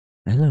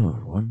Hello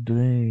everyone,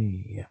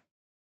 today,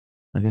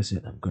 like I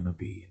said, I'm gonna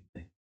be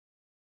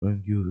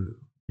showing you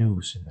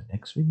news in the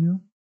next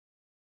video.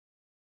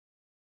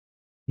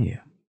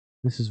 Yeah,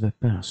 this is the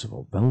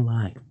possible, the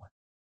light one.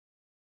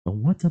 But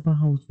what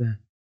about the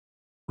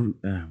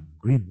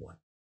green one?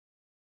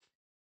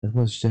 That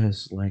was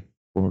just like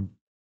for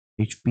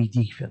HP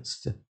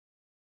defense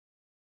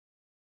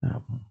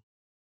um,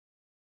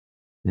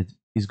 that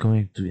is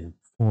going to in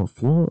 4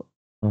 floor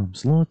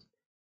slot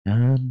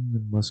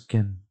and must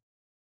can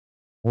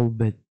hold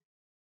bit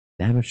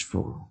damage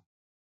for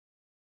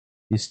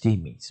his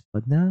teammates.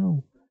 But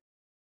now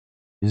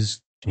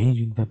is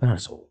changing the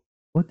puzzle.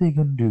 What they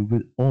gonna do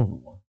with all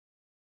one?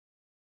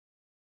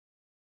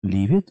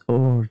 Leave it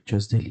or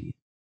just delete?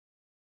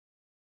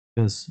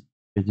 Because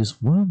it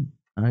is one,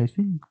 I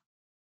think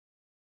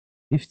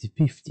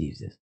 50-50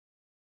 is it.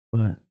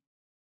 But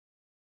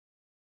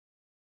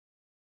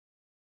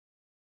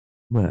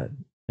but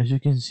as you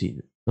can see,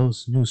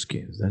 those new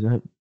skins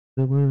that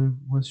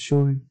was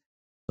showing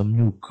some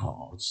new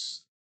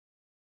cards.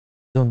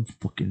 Don't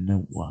fucking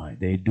know why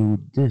they do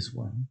this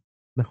one.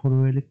 The whole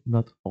relic,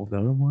 not all the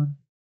other one.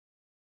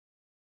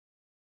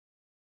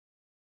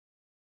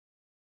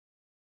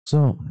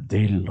 So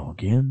daily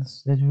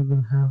logins that you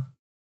will have,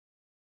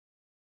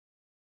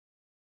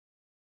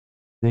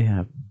 they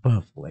have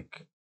buff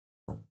like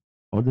from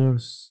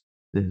others.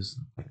 There's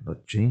like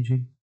not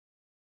changing.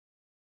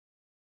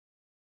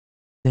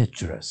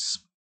 Tetris.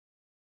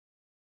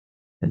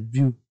 And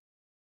you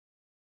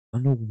I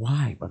don't know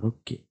why, but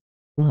okay.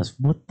 Plus,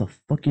 what the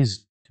fuck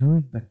is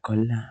doing the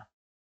collab?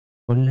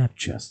 Collab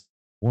chest.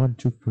 One,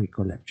 two, three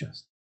collab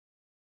chest.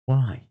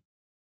 Why?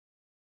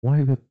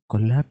 Why the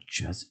collab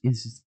chest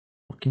is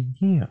fucking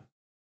here?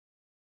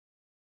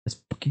 That's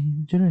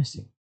fucking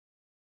interesting.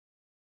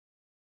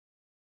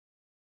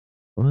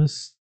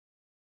 Plus,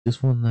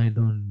 this one I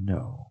don't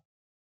know.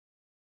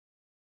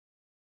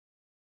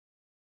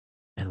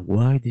 And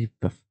why did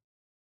the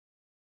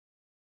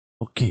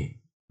okay,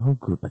 no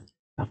good, but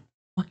the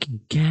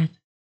fucking cat?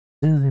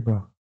 Seriously,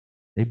 bro.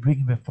 They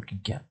bring the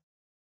fucking cat.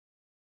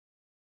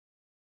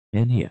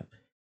 And here,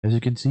 as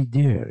you can see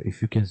there,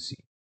 if you can see,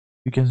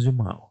 you can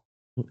zoom out.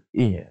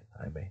 Yeah,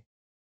 I mean.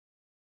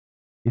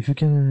 If you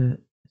can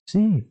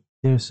see,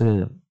 there's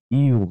a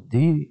evil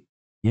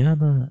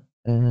Diana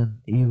and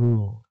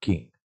evil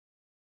King.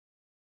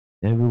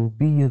 There will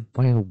be a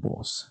final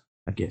boss,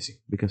 I'm guessing,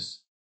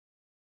 because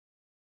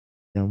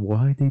then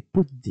why they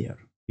put there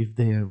if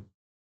they are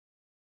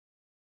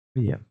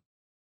yeah,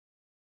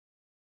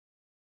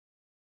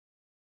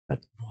 but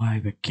why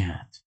the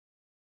cat?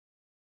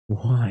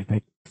 Why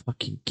the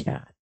fucking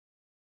cat?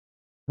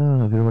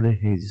 Oh, everybody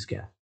hates this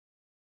cat.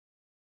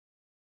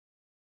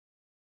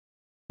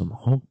 Some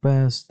Hulk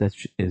pass that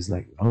is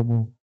like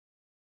normal.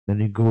 Then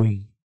you're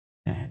going,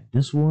 and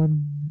this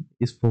one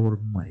is for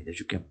money that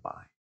you can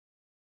buy.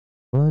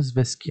 Plus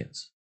the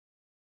skins.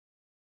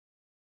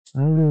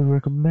 I will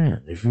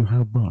recommend if you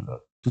have money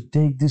to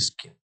take this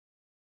skin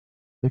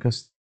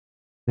because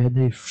when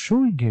they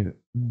showing you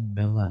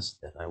the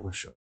last that I was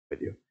showing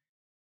video,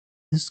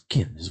 this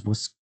skin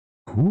was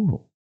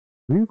cool,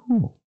 really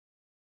cool.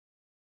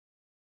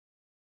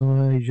 So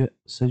I just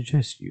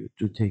suggest you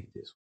to take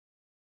this,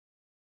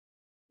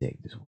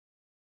 take this one.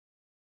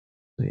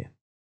 So yeah,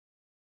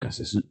 because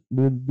this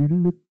will be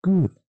look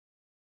good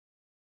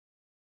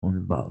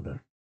on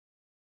Balder.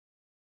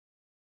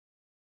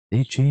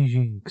 They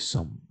changing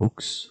some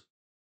books,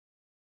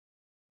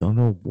 don't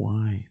know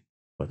why,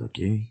 but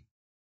okay.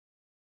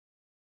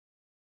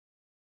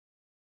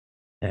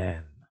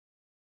 And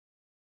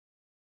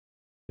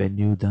when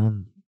you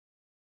done,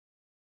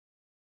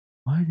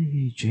 why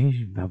they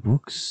changing the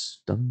books?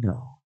 Don't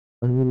know,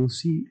 but we will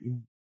see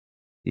in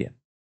yeah.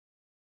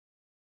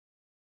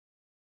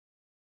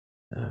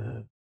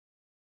 Uh,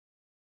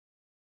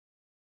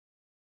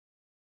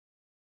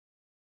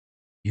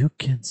 you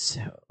can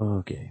sell.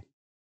 Okay,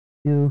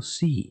 you'll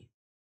see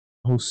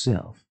how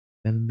self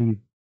can be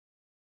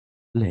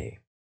play.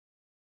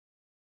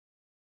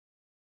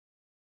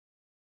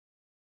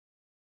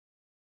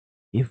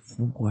 If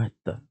what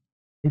the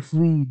if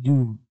we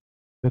do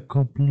the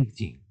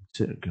completing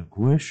certain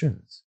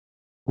quests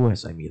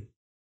I mean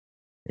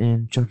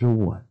in chapter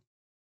one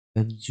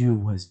that you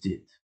was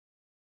did,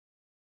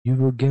 you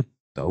will get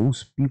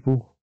those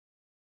people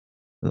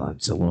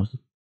Lancelot.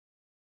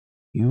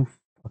 You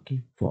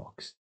fucking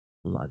fox,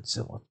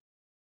 Lancelot.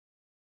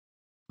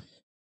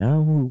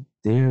 Now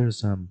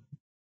there's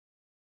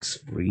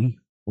free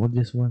for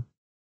this one.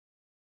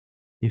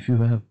 If you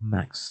have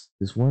max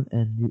this one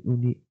and you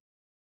need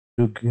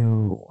to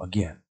go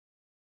again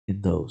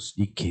in those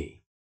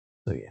decay.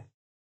 So yeah,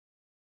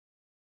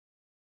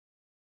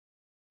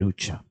 new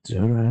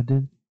chapter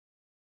added.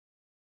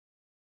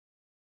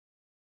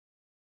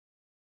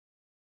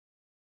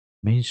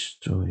 Main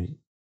story.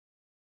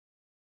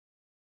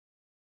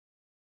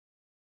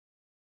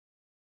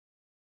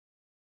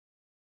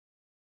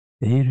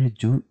 They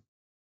reduce.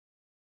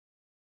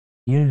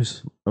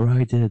 Here's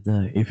right at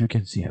the. If you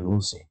can see, I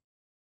will say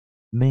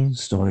main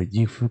story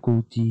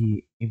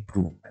difficulty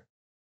improvement.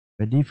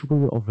 The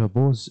difficulty of the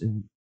boss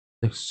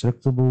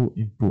indestructible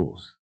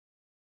impulse.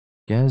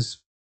 Gas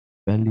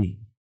Belly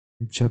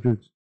in chapter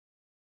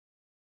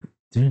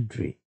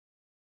 23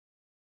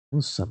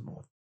 was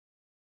somewhat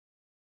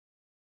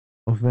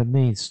of the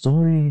main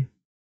story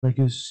like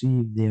you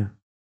see there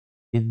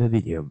in the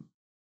video.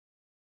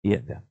 Yeah,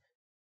 there.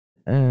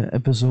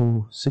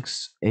 Episode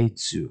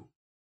 682.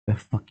 The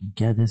fucking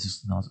cadence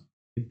is not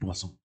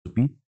impossible to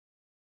beat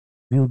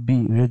will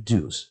be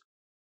reduced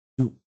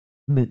to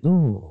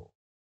no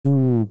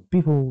to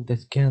people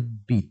that can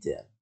beat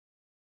them.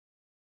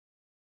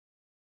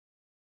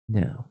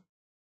 Now,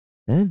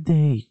 and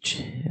they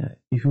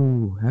if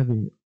you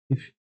having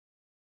if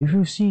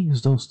you're seeing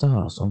those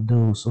stars on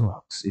those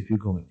rocks, if you're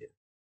going there,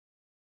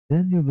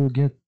 then you will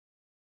get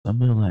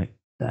something like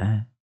that.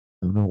 I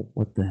don't know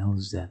what the hell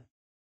is that.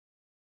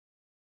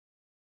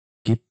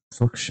 Git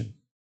function.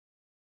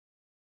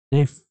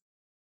 If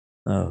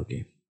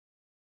okay,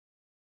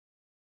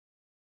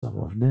 some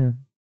of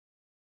them.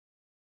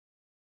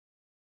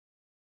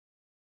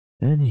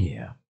 And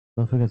yeah,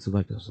 don't forget to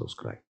like and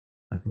subscribe.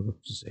 I forgot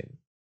to say.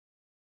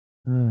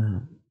 Uh,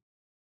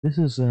 this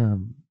is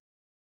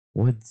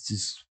what this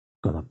is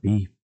gonna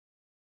be.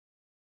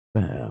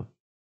 Uh,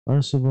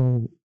 First of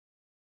all,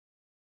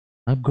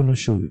 I'm gonna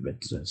show you when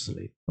to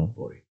translate. Don't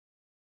worry.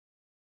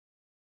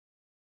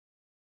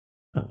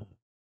 Uh,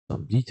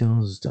 some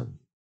details.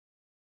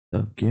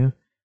 Don't care.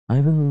 I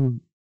will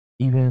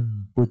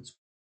even put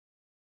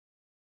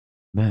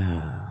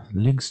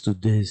links to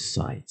these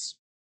sites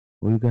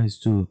for you guys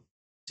to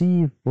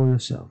see for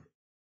yourself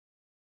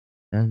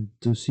and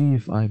to see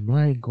if I'm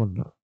lying or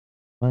not.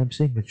 I'm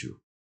saying the truth.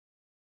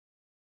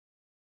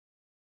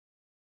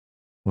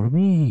 For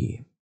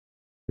me,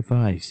 if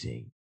I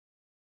sing,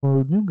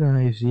 for you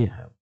guys,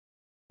 yeah,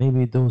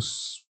 maybe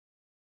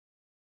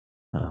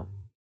um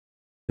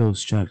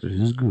those chapters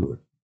is good,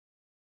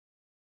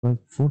 but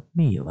for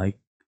me, like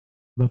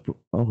the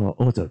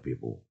other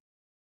people,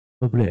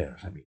 the players,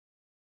 I mean,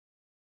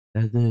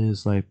 that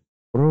is like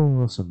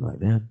pro or something like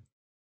that,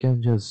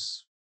 can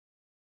just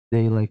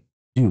they like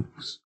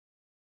dupes.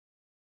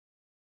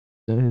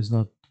 There is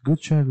not good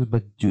chapters,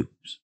 but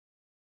dupes,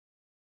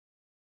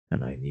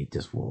 and I need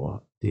this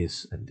for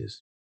this and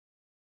this.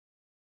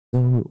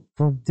 So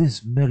from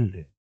this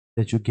melody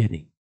that you're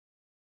getting,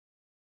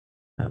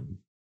 um,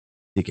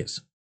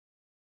 tickets,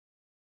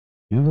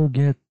 you will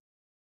get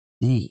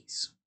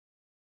these,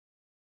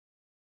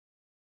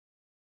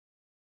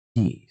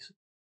 these.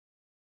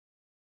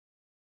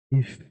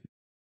 If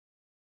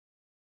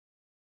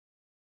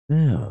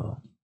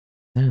well,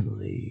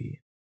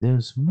 sadly,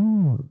 there's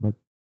more, but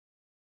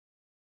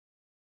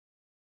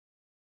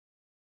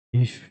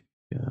if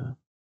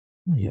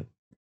yeah,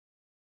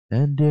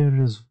 and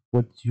there is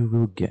what you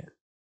will get.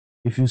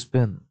 If you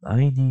spend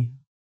 90,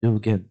 you'll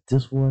get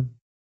this one.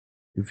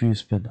 If you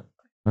spend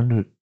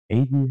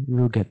 180,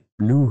 you'll get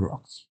blue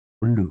rocks.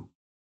 Blue.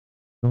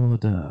 No,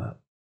 the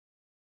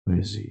where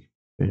is he?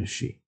 Where is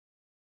she?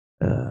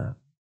 Uh,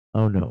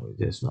 oh no,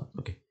 there's not.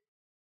 Okay.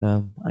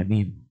 I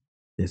mean,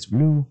 there's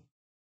blue,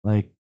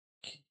 like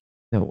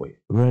no wait,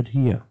 red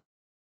here,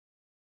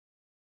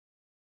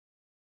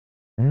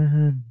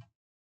 and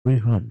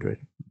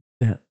 300.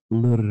 That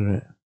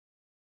little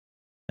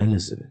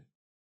Elizabeth.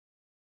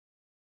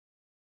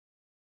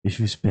 If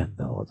you spend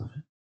a lot of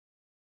it.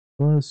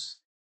 Plus,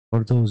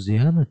 for those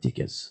Diana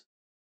tickets,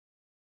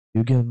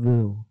 you can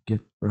will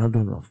get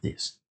rather of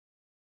this,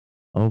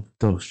 of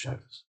those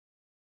channels.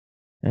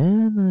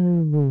 And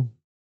I will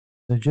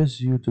suggest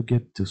you to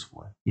get this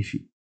one if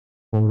you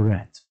for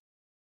red.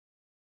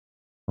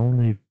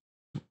 Only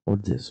for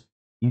this.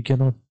 You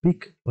cannot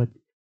pick, but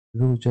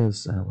it will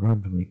just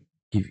randomly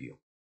give you.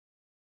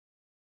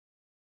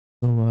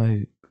 So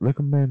I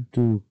recommend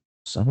to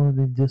someone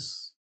in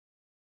this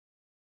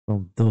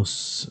from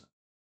those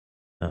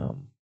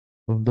um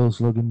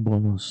login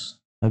bonus.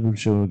 I will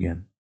show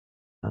again.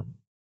 Um,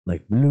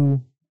 like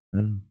blue,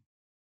 and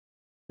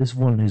this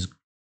one is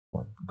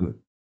one good.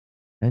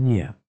 And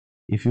yeah,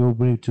 if you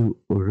upgrade to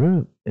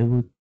Uru, it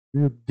will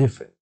feel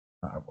different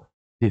armor,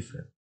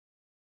 different.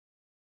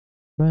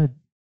 But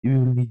you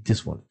will need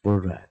this one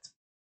for that,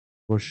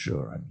 for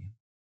sure. I mean,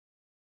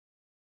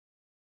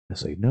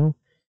 as I know,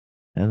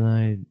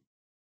 and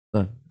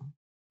uh,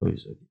 what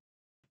is it?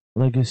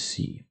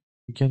 Legacy.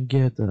 You can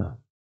get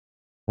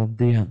from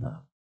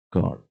Diana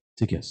card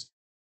tickets.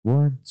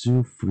 1,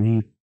 2,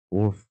 3,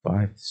 4,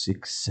 5,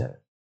 6, 7.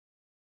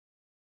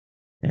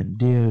 And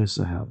there's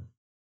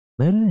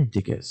many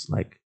tickets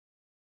like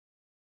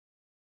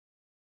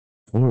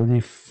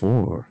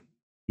 44.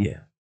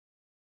 Yeah.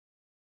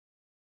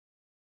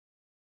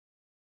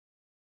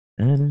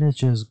 And let's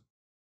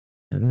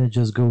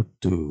just go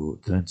to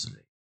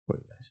translate for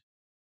you guys.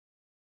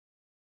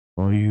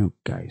 For you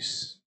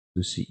guys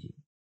to see.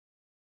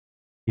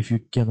 If you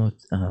cannot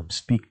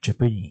speak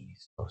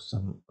Japanese or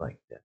something like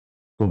that,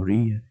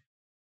 Korean,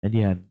 and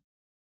yeah,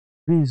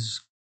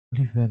 please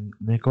leave in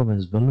the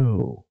comments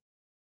below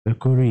the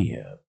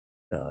Korea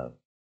uh,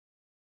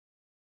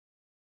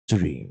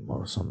 dream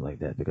or something like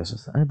that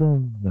because I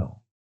don't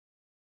know.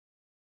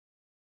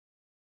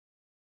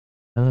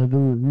 And I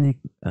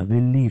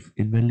will leave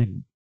in the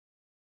link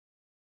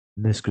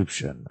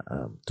description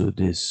to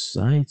this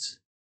site.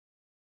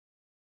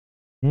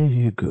 Here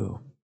you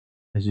go.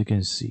 As you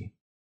can see,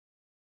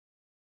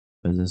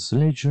 with this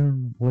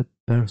Legion with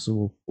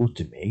Percival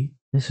Ultimate.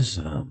 This is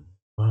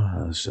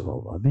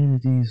several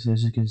abilities.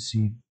 As you can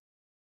see,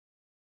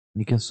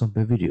 you can stop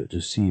the video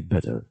to see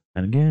better,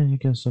 and again you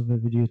can stop the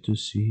video to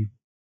see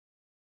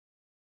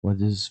what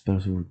this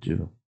Percival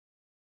do.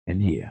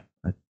 And here,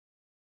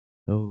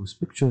 those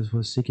pictures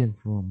was taken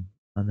from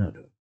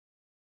another,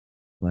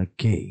 like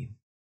Kane.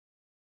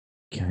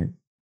 Can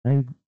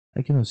I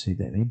cannot say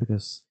that name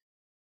because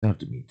it's hard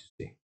to me to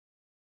say.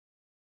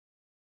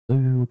 So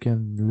you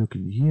can look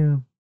in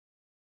here.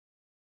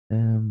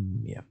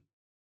 Yeah.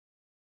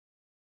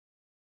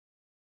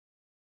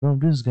 From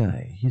this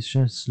guy, he's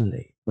just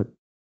late, but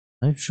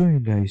I'm showing you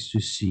guys to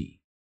see,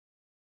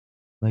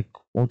 like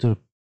other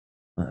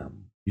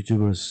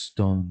YouTubers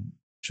don't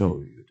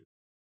show you.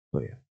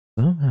 So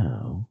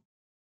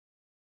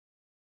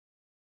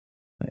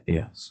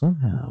yeah,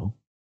 somehow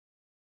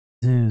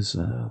this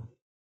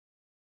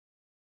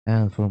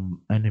and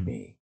from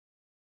anime,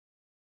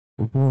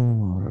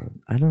 football, or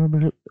I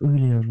don't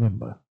really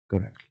remember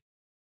correctly.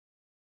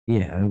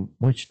 Yeah, I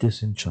watched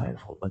this in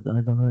childhood, but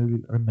I don't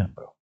really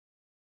remember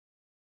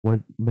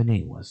what the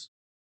name was.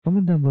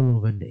 Comment down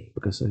below the name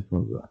because I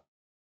forgot.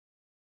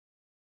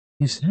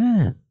 His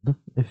hand, look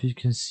if you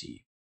can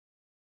see,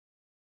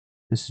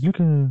 is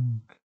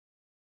looking.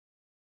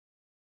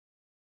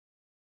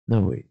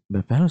 No wait,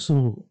 the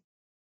parasol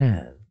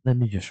hand. Let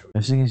me just show you.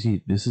 As you can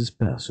see, this is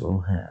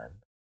parasol hand.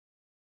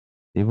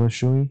 They were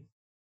showing.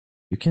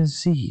 You can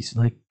see it's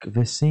like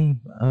the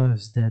same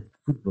as that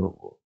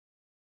football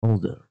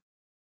holder.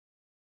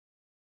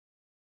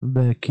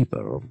 The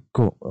keeper of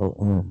goal,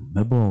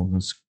 the ball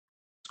is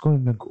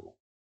scoring the goal.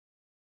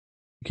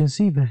 You can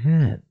see the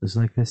hand is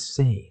like the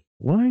same.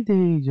 Why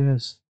they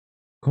just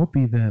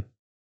copy that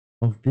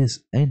of this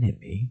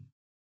enemy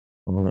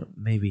or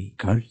maybe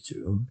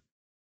cartoon?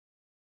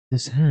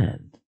 This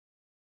hand,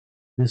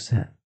 this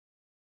hand,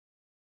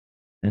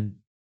 and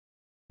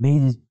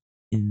made it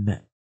in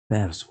that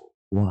parcel.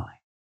 Why?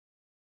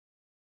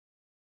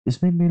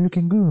 This made me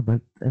looking good,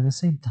 but at the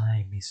same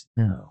time, it's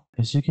no.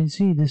 As you can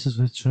see, this is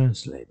the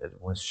translator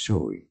was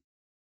showing,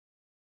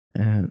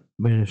 and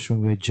we're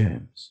showing the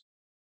gems.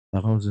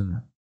 That was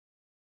in,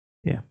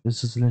 yeah,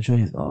 this is the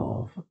translation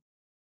of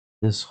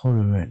this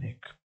holographic.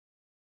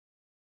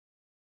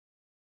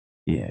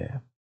 Yeah,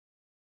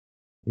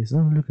 it's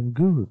not looking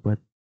good, but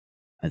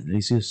at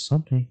least it's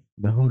something.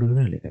 The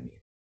holographic, I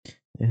mean,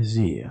 is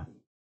here.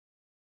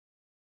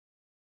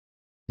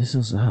 This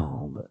is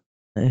how, but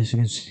as you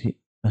can see,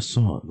 I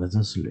saw the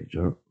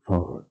translator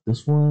for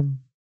this one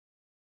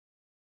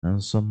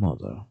and some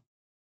other.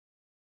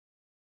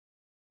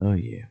 Oh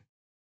yeah.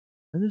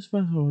 And this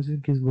one I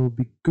think it will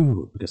be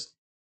good because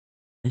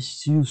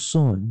as you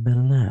saw in the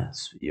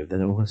last video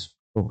that was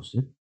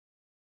posted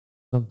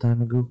some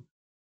time ago,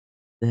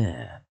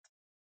 that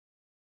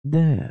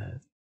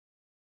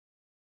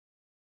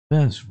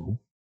Basro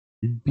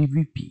in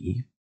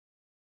PvP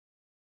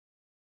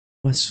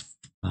was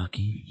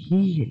fucking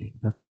healing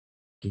the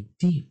fucking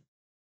team.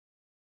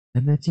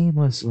 And the team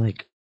was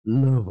like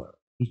lower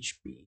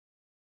HP.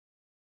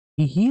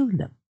 He healed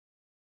them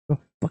for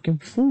fucking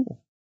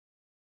full.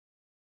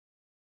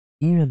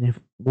 Even if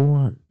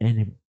one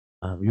enemy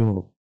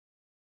your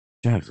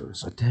character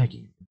is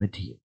attacking the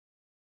team,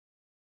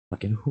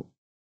 fucking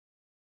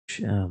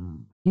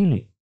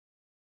healing.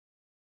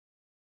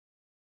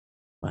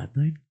 But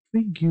I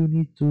think you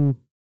need to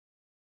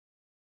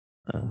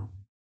um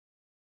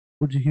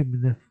put him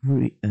in a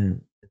free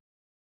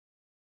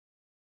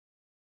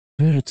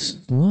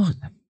first slot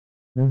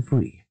and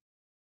free.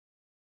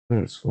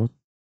 First slot,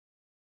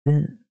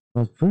 then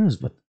not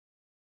first, but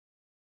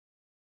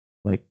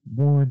like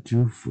 1,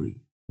 2, 3,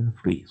 and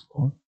free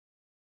slot,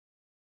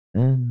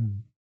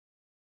 and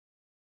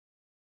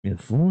in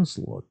fourth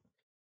slot,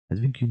 I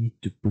think you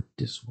need to put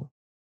this one.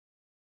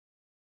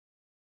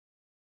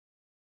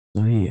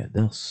 So yeah,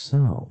 that's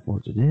all for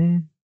today,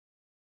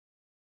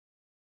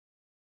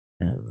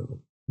 and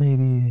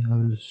maybe I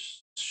will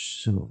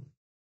soon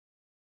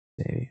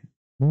say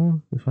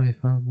more if I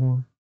found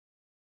more,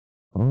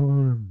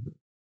 or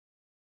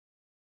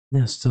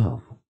that's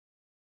all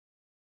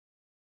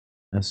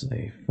as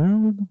I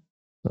found.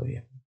 So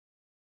yeah,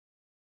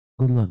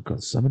 good luck on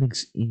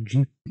summonings in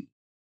GP,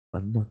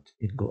 but not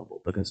in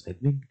global because I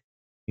think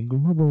in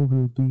global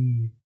will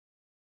be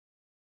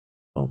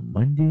on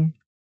Monday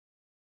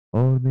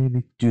or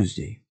maybe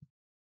Tuesday.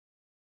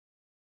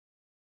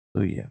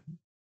 So yeah,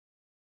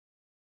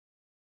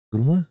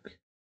 good luck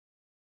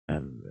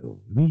and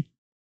we'll meet.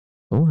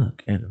 Good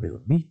luck and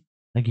we'll meet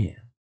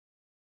again.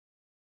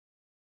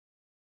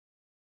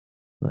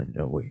 But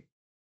no wait,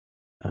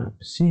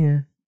 see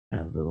ya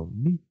and we'll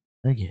meet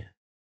again.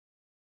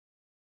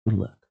 Good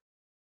luck.